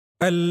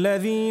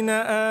الذين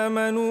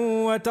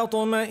آمنوا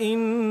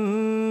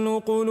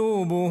وتطمئن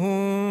قلوبهم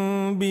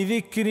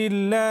بذكر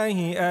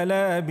الله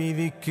ألا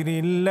بذكر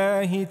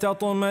الله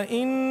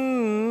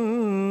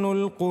تطمئن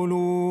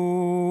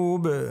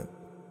القلوب.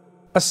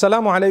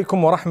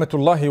 Assalamualaikum wa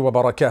rahmatullahi wa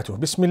barakatuh.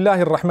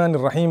 Bismillahir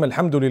Rahmanir Rahim.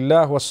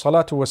 Alhamdulillah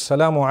wassalatu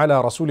wassalamu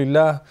ala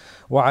Rasulillah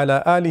wa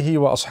ala alihi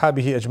wa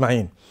ashabihi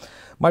ajma'in.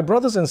 My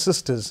brothers and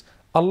sisters,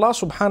 Allah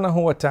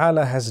subhanahu wa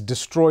ta'ala has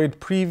destroyed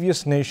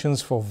previous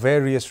nations for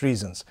various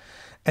reasons.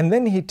 And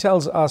then He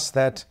tells us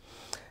that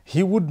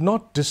He would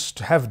not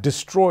have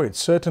destroyed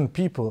certain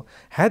people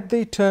had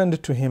they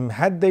turned to Him,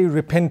 had they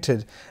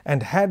repented,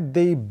 and had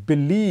they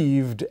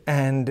believed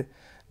and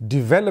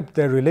developed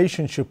their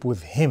relationship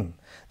with Him.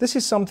 This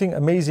is something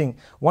amazing.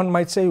 One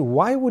might say,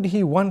 why would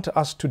He want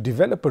us to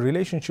develop a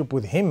relationship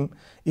with Him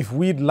if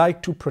we'd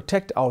like to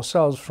protect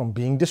ourselves from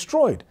being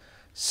destroyed?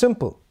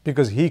 Simple,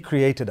 because He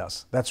created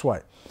us. That's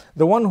why.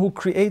 The one who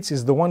creates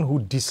is the one who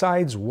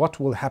decides what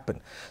will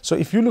happen. So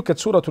if you look at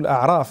Surah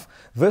Al-A'raf,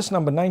 verse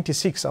number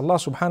 96, Allah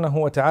subhanahu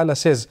wa ta'ala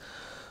says,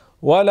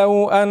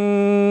 وَلَوْ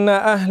أَنَّ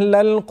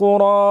أَهْلَ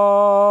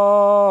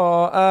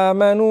الْقُرَىٰ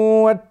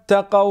آمَنُوا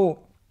وَاتَّقَوْا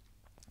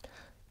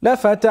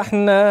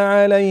لفتحنا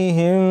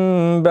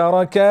عليهم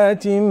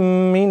بركات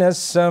من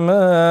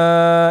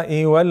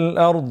السماء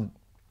والأرض.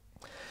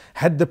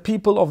 Had the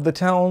people of the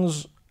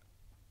towns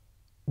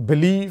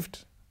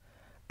believed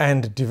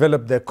and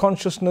developed their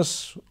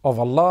consciousness of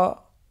Allah,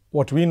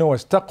 what we know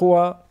as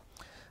Taqwa,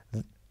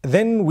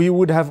 then we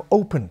would have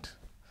opened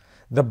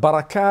the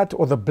barakat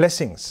or the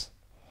blessings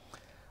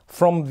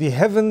from the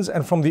heavens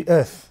and from the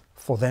earth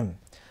for them.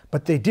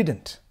 But they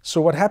didn't.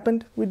 So what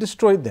happened? We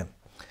destroyed them.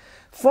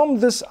 From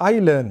this, I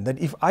learned that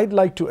if I'd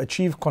like to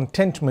achieve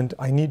contentment,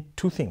 I need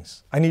two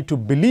things. I need to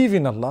believe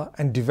in Allah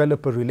and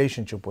develop a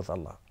relationship with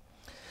Allah.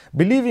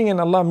 Believing in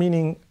Allah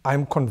meaning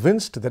I'm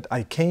convinced that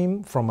I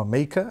came from a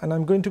maker and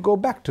I'm going to go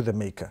back to the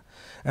maker.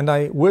 And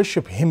I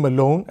worship Him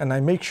alone, and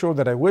I make sure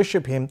that I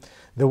worship Him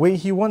the way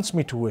He wants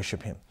me to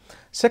worship Him.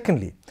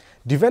 Secondly,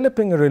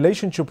 developing a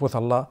relationship with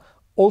Allah,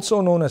 also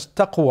known as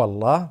Taqwa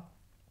Allah,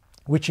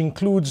 which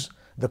includes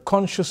the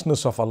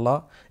consciousness of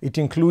Allah, it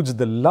includes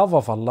the love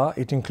of Allah,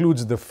 it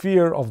includes the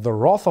fear of the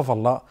wrath of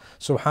Allah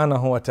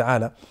subhanahu wa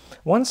ta'ala.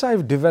 Once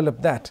I've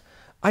developed that,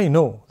 I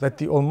know that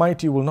the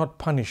Almighty will not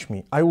punish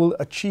me. I will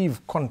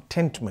achieve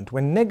contentment.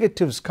 When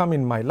negatives come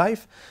in my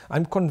life,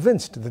 I'm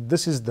convinced that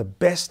this is the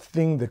best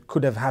thing that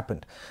could have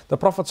happened. The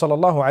Prophet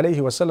sallallahu alaihi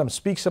wasallam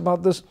speaks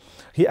about this.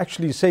 He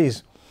actually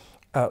says,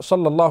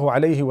 sallallahu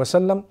alaihi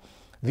wasallam,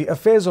 the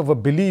affairs of a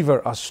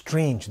believer are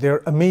strange,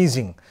 they're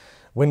amazing.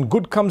 When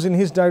good comes in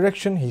his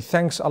direction, he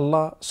thanks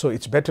Allah, so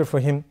it's better for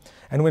him.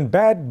 And when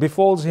bad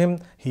befalls him,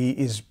 he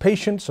is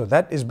patient, so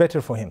that is better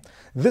for him.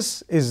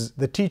 This is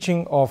the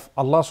teaching of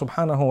Allah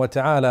subhanahu wa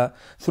ta'ala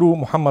through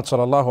Muhammad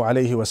sallallahu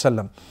alayhi wa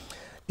sallam.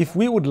 If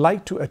we would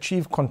like to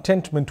achieve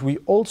contentment, we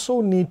also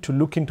need to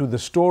look into the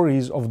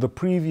stories of the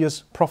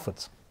previous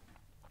prophets.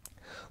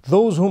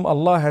 Those whom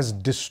Allah has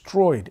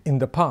destroyed in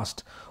the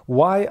past.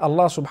 Why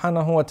Allah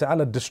subhanahu wa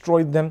ta'ala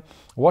destroyed them,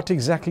 what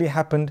exactly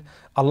happened,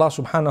 Allah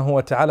subhanahu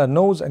wa ta'ala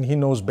knows, and He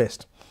knows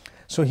best.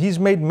 So He's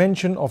made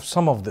mention of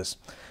some of this.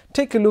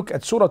 Take a look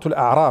at Surah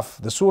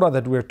Al-A'raf, the surah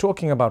that we're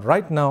talking about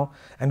right now,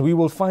 and we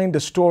will find the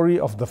story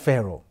of the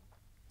Pharaoh.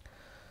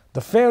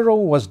 The Pharaoh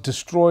was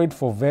destroyed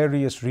for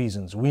various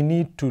reasons. We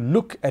need to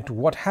look at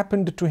what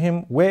happened to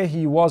him, where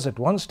he was at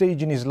one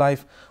stage in his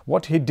life,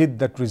 what he did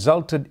that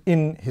resulted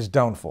in his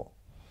downfall.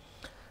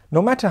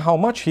 No matter how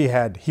much he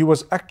had, he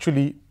was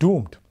actually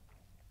doomed.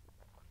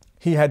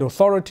 He had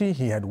authority,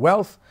 he had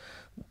wealth,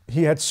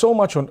 he had so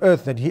much on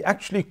earth that he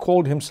actually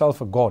called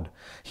himself a god.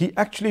 He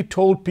actually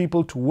told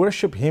people to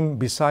worship him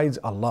besides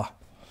Allah.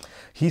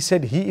 He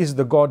said He is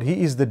the God,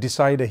 He is the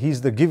decider, He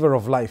is the giver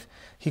of life.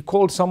 He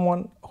called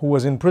someone who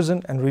was in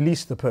prison and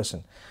released the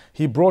person.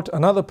 He brought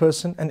another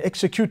person and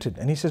executed.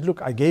 And he says,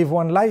 look, I gave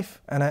one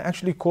life and I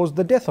actually caused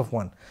the death of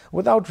one,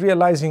 without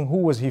realizing who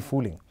was he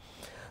fooling.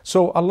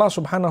 So Allah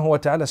subhanahu wa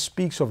ta'ala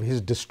speaks of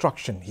his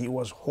destruction. He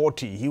was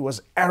haughty, he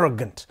was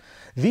arrogant.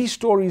 These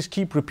stories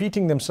keep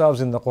repeating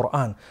themselves in the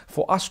Quran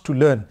for us to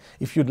learn.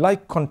 If you'd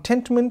like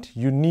contentment,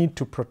 you need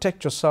to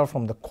protect yourself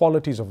from the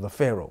qualities of the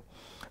Pharaoh.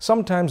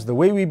 Sometimes the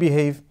way we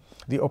behave,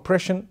 the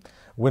oppression,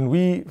 when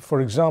we, for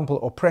example,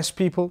 oppress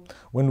people,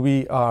 when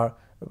we are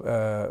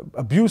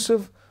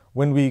abusive,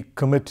 when we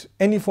commit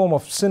any form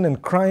of sin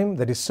and crime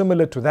that is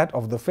similar to that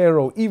of the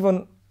Pharaoh,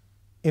 even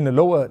in a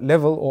lower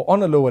level or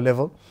on a lower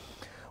level,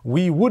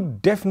 we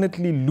would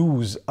definitely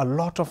lose a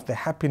lot of the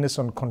happiness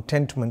and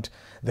contentment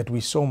that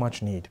we so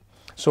much need.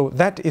 So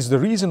that is the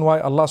reason why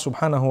Allah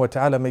subhanahu wa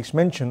ta'ala makes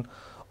mention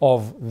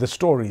of the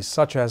stories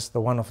such as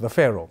the one of the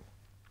Pharaoh.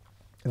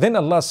 Then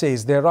Allah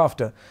says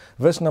thereafter,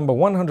 verse number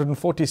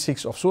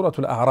 146 of Surah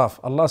Al-A'raf,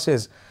 Allah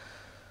says,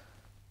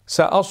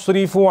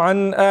 سأصرف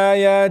عن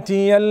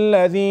آياتي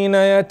الذين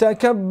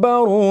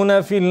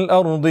يتكبرون في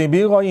الأرض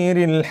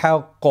بغير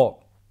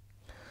الحق.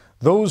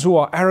 Those who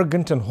are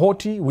arrogant and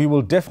haughty, we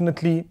will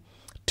definitely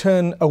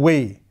turn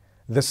away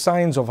the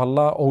signs of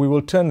Allah, or we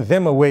will turn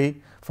them away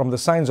from the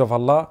signs of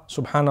Allah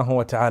subhanahu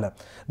wa ta'ala.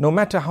 No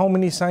matter how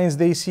many signs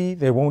they see,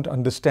 they won't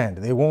understand,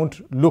 they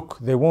won't look,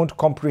 they won't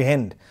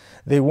comprehend,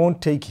 they won't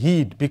take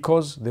heed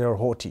because they are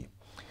haughty.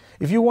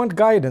 If you want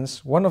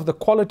guidance, one of the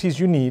qualities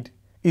you need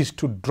is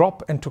to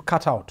drop and to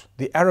cut out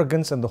the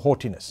arrogance and the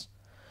haughtiness.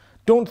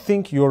 Don't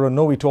think you're a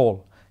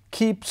know-it-all.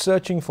 Keep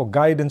searching for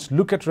guidance.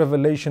 Look at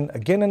revelation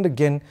again and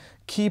again.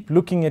 Keep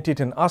looking at it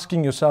and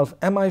asking yourself,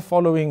 am I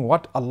following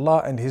what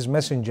Allah and His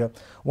Messenger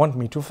want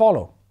me to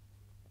follow?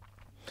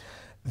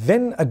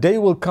 Then a day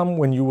will come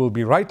when you will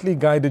be rightly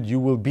guided. You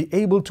will be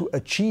able to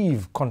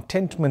achieve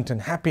contentment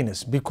and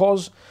happiness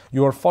because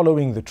you are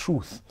following the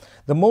truth.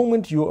 The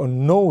moment you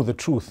know the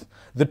truth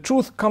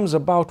comes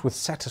about with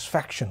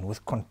satisfaction,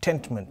 with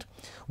contentment,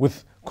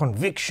 with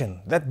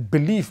conviction. That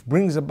belief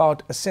brings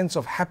about a sense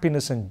of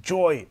happiness and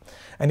joy,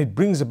 and it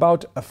brings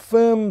about a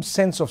firm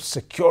sense of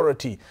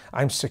security.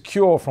 I'm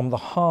secure from the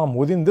harm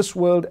within this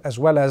world as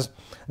well as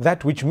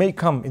that which may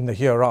come in the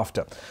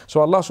hereafter.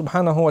 So Allah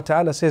subhanahu wa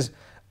ta'ala says,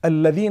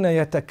 الَّذِينَ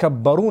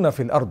يَتَكَبَّرُونَ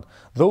فِي الْأَرْضِ,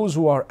 those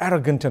who are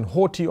arrogant and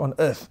haughty on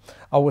earth.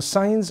 Our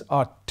signs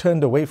are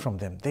turned away from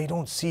them. They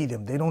don't see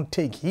them. They don't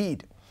take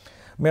heed.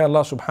 May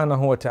Allah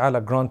subhanahu wa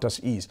ta'ala grant us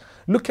ease.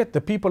 Look at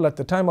the people at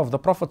the time of the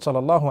Prophet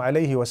sallallahu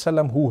alaihi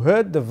wasallam who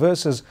heard the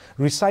verses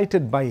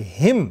recited by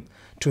him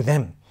to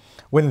them.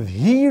 When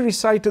he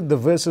recited the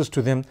verses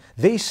to them,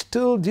 they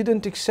still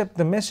didn't accept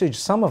the message,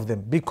 some of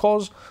them,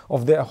 because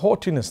of their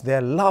haughtiness, their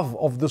love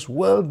of this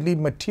worldly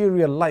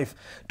material life,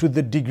 to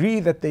the degree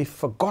that they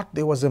forgot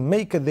there was a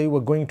maker they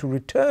were going to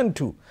return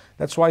to.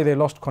 That's why they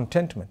lost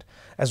contentment.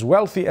 As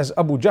wealthy as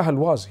Abu Jahl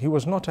was, he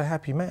was not a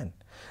happy man.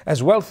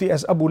 As wealthy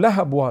as Abu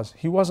Lahab was,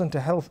 he wasn't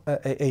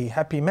a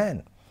happy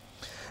man.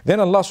 Then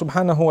Allah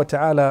subhanahu wa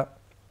ta'ala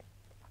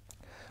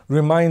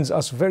reminds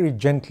us very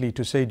gently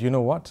to say, do you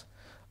know what?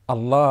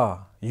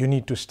 Allah, you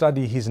need to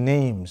study His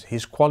names,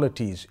 His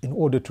qualities in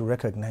order to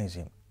recognize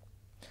Him.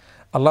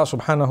 Allah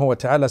subhanahu wa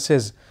ta'ala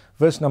says,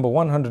 verse number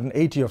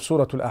 180 of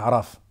Surah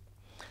Al-A'raf,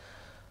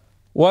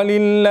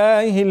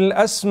 وَلِلَّهِ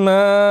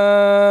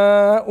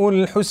الْأَسْمَاءُ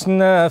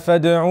الْحُسْنَى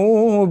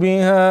فَادْعُوهُ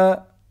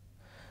بِهَا.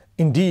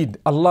 Indeed,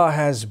 Allah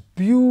has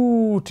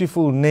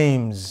beautiful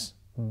names,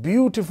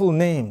 beautiful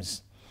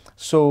names.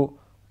 So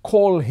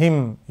call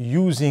Him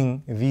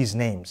using these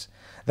names.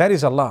 That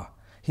is Allah.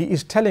 He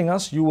is telling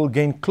us you will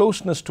gain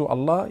closeness to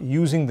Allah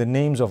using the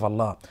names of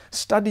Allah,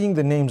 studying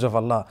the names of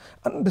Allah,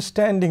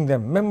 understanding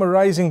them,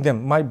 memorizing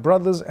them. My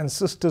brothers and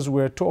sisters,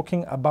 we're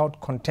talking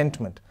about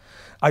contentment.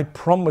 I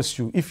promise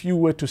you, if you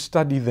were to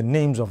study the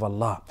names of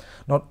Allah,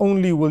 not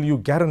only will you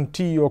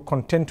guarantee your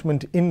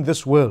contentment in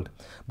this world,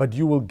 but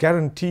you will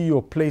guarantee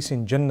your place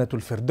in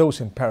Jannatul Firdaus,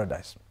 in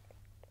paradise.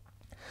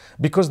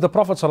 Because the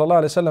Prophet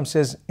ﷺ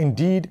says,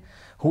 indeed,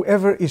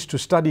 whoever is to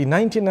study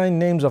 99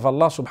 names of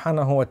Allah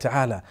subhanahu wa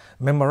ta'ala,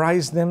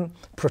 memorize them,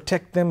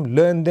 protect them,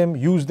 learn them,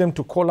 use them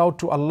to call out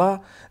to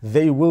Allah,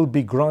 they will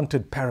be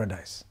granted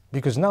paradise.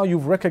 Because now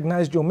you've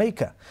recognized your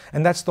Maker.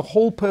 And that's the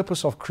whole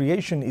purpose of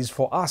creation, is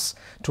for us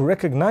to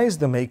recognize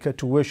the Maker,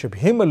 to worship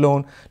Him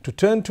alone, to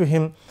turn to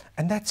Him.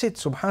 And that's it,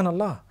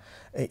 subhanallah.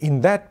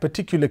 In that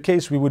particular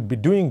case, we would be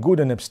doing good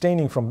and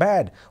abstaining from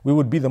bad. We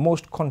would be the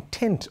most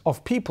content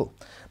of people.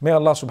 May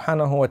Allah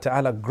subhanahu wa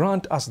ta'ala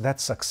grant us that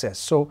success.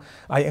 So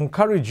I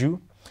encourage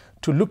you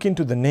to look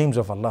into the names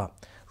of Allah.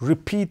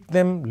 Repeat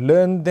them,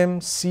 learn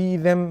them, see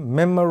them,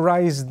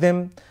 memorize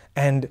them,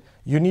 and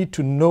you need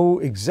to know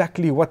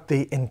exactly what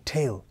they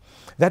entail.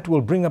 That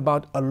will bring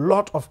about a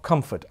lot of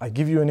comfort. I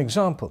give you an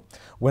example.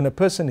 When a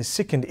person is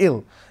sick and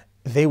ill,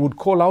 they would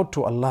call out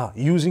to Allah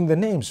using the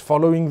names,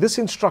 following this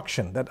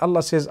instruction that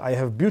Allah says, I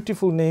have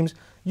beautiful names,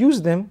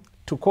 use them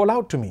to call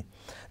out to me.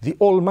 The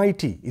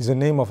Almighty is the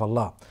name of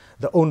Allah.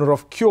 The owner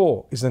of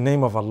cure is the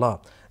name of Allah.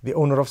 The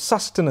owner of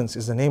sustenance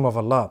is the name of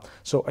Allah.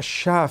 So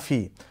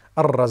Ash-Shafi,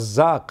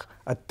 Ar-Razzaq,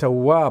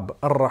 At-Tawwab,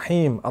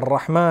 Ar-Rahim,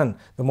 Ar-Rahman,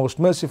 the most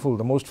merciful,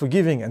 the most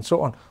forgiving, and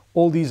so on.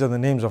 All these are the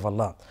names of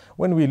Allah.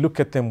 When we look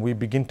at them, we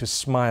begin to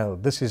smile.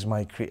 This is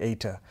my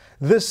Creator.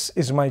 This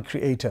is my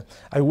Creator.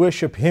 I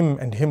worship Him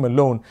and Him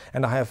alone,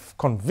 and I have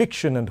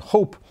conviction and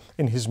hope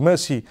in His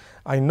mercy.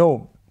 I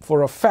know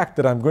for a fact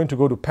that I'm going to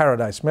go to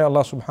paradise. May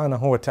Allah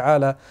subhanahu wa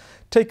ta'ala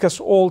take us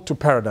all to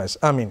paradise.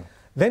 Ameen.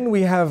 Then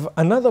we have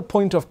another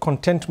point of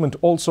contentment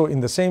also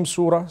in the same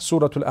surah,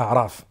 Surah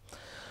Al-A'raf.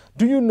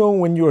 Do you know,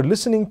 when you're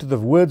listening to the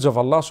words of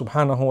Allah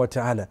subhanahu wa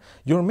ta'ala,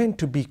 you're meant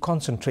to be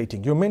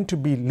concentrating, you're meant to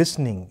be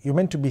listening, you're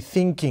meant to be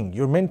thinking,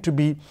 you're meant to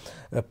be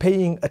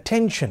paying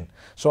attention.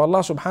 So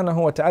Allah subhanahu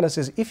wa ta'ala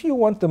says, if you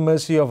want the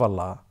mercy of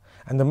Allah,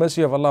 and the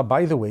mercy of Allah,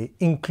 by the way,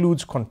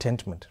 includes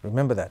contentment.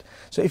 Remember that.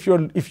 So if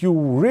you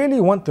really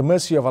want the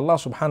mercy of Allah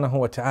subhanahu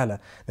wa ta'ala,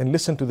 then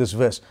listen to this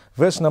verse.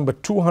 Verse number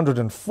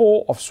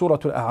 204 of Surah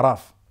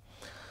Al-A'raf.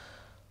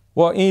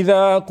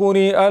 وَإِذَا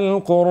قُرِئَ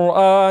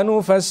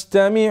الْقُرْآنُ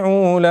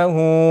فَاسْتَمِعُوا لَهُ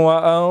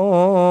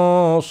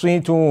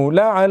وَأَنصِتُوا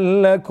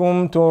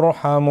لَعَلَّكُمْ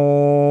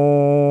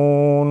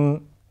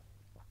تُرْحَمُونَ.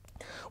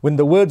 When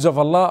the words of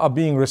Allah are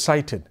being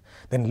recited,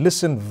 then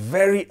listen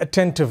very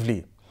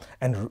attentively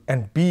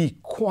and be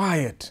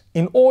quiet,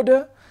 in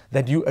order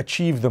that you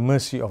achieve the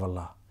mercy of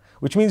Allah.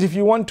 Which means if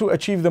you want to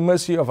achieve the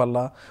mercy of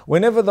Allah,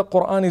 whenever the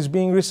Quran is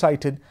being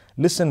recited,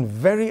 listen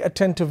very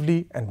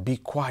attentively and be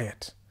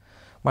quiet.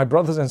 My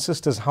brothers and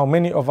sisters, how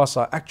many of us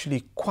are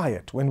actually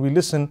quiet when we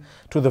listen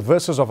to the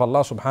verses of Allah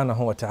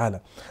subhanahu wa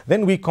ta'ala?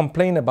 Then we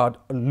complain about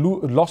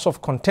loss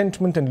of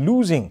contentment and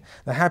losing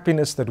the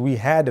happiness that we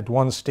had at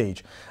one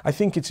stage. I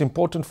think it's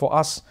important for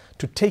us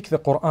to take the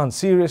Quran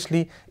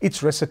seriously,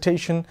 its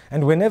recitation,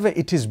 and whenever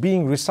it is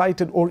being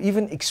recited or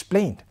even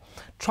explained,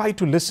 try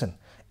to listen.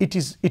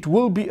 It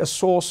will be a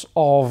source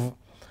of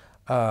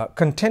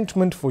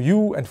contentment for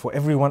you and for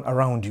everyone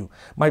around you.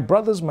 My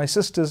brothers, my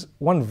sisters,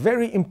 one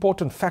very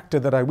important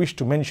factor that I wish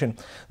to mention,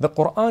 the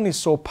Quran is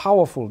so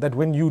powerful that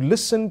when you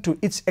listen to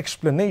its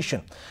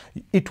explanation,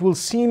 it will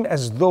seem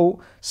as though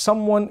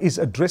someone is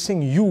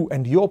addressing you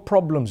and your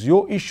problems,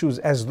 your issues,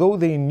 as though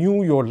they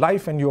knew your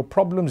life and your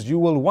problems. You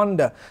will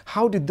wonder,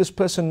 how did this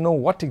person know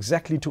what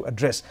exactly to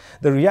address?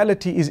 The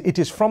reality is, it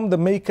is from the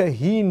Maker.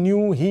 He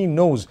knew, He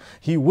knows,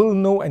 He will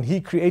know, and He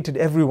created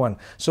everyone.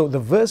 So the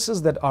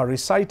verses that are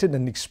recited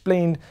and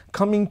explained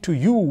coming to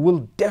you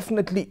will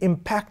definitely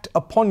impact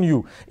upon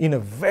you in a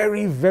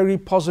very, very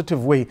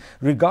positive way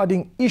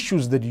regarding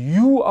issues that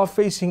you are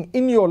facing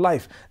in your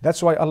life.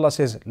 That's why Allah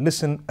says,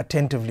 listen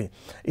attentively.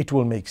 It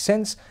will make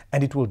sense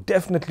and it will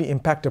definitely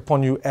impact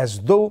upon you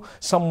as though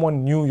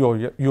someone knew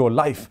your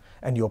life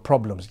and your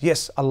problems.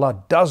 Yes,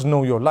 Allah does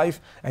know your life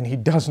and He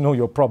does know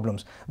your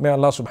problems. May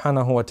Allah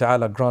subhanahu wa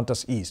ta'ala grant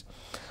us ease.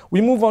 We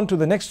move on to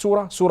the next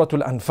surah, Surah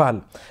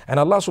Al-Anfal. And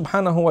Allah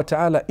subhanahu wa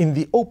ta'ala in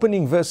the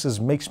opening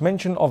verses makes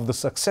mention of the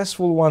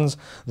successful ones,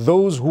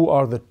 those who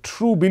are the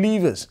true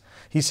believers.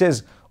 He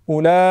says,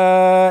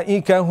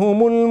 أُولَٰئِكَ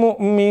هُمُ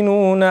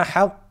الْمُؤْمِنُونَ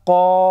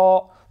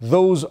حَقًّا.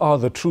 Those are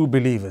the true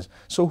believers.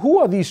 So who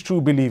are these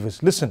true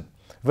believers? Listen,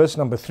 verse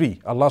number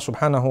 3. Allah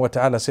subhanahu wa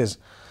ta'ala says,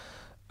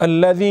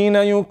 الذين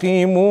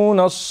يقيمون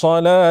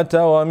الصلاة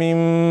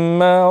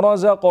ومما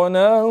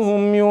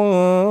رزقناهم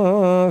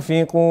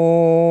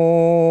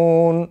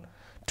ينفقون.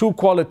 Two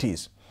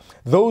qualities.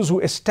 Those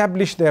who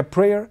establish their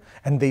prayer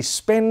and they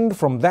spend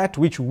from that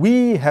which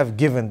we have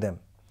given them.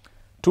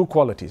 Two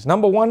qualities.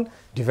 Number one,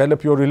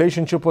 develop your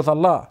relationship with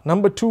Allah.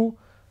 Number two,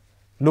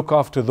 look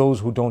after those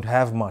who don't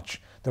have much,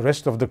 the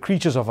rest of the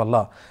creatures of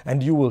Allah,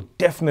 and you will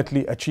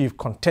definitely achieve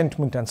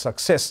contentment and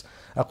success.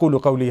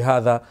 أقول قولي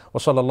هذا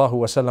وصلى الله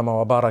وسلم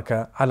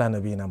وبارك على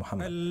نبينا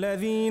محمد.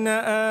 الذين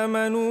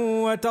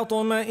آمنوا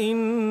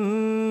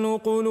وتطمئن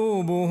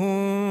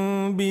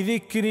قلوبهم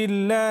بذكر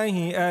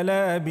الله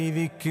ألا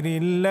بذكر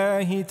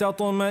الله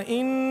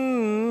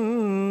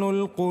تطمئن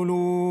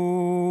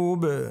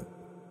القلوب.